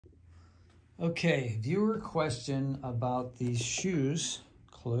Okay, viewer question about these shoes,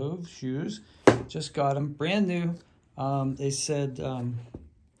 Clove shoes. Just got them, brand new. They said,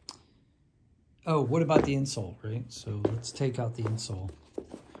 oh, what about the insole, right? So let's take out the insole.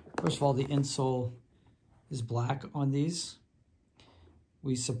 First of all, the insole is black on these.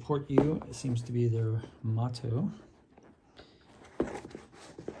 We support you, it seems to be their motto.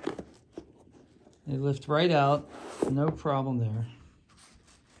 They lift right out, no problem there.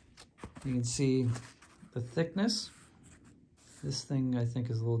 You can see the thickness. This thing, I think,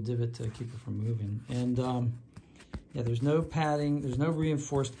 is a little divot to keep it from moving. And yeah, there's no padding. There's no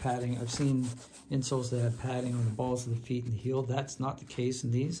reinforced padding. I've seen insoles that have padding on the balls of the feet and the heel. That's not the case in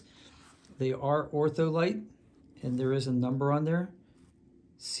these. They are ortholiyr, and there is a number on there,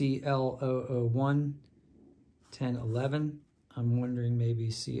 CL001 1011. I'm wondering maybe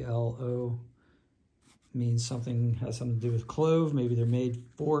CL0 means something, has something to do with Clove. Maybe they're made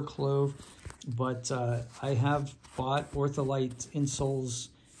for Clove. But I have bought ortholiyr insoles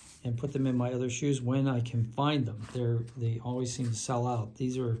and put them in my other shoes when I can find them. They always seem to sell out.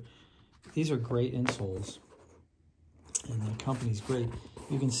 These are great insoles, and the company's great.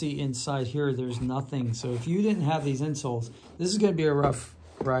 You can see inside here there's nothing. So if you didn't have these insoles, this is going to be a rough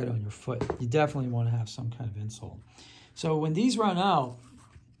ride on your foot. You definitely want to have some kind of insole. So when these run out,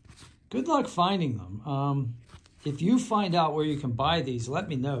 good luck finding them. If you find out where you can buy these, let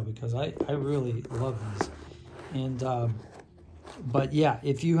me know, because I really love these. And but yeah,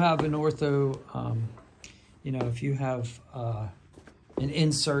 if you have an ortho, you know, if you have an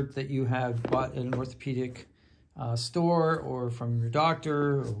insert that you have bought at an orthopedic store or from your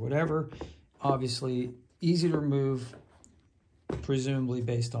doctor or whatever, obviously easy to remove, presumably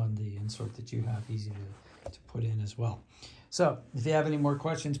based on the insert that you have, easy to put in as well. So if you have any more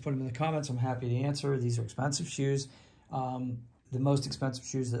questions, put them in the comments. I'm happy to answer. These are expensive shoes. The most expensive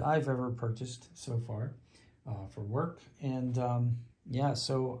shoes that I've ever purchased so far for work. And yeah,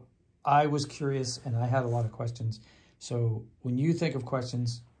 so I was curious and I had a lot of questions. So when you think of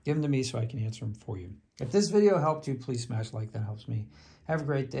questions, give them to me so I can answer them for you. If this video helped you, please smash like. That helps me. Have a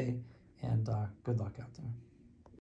great day, and good luck out there.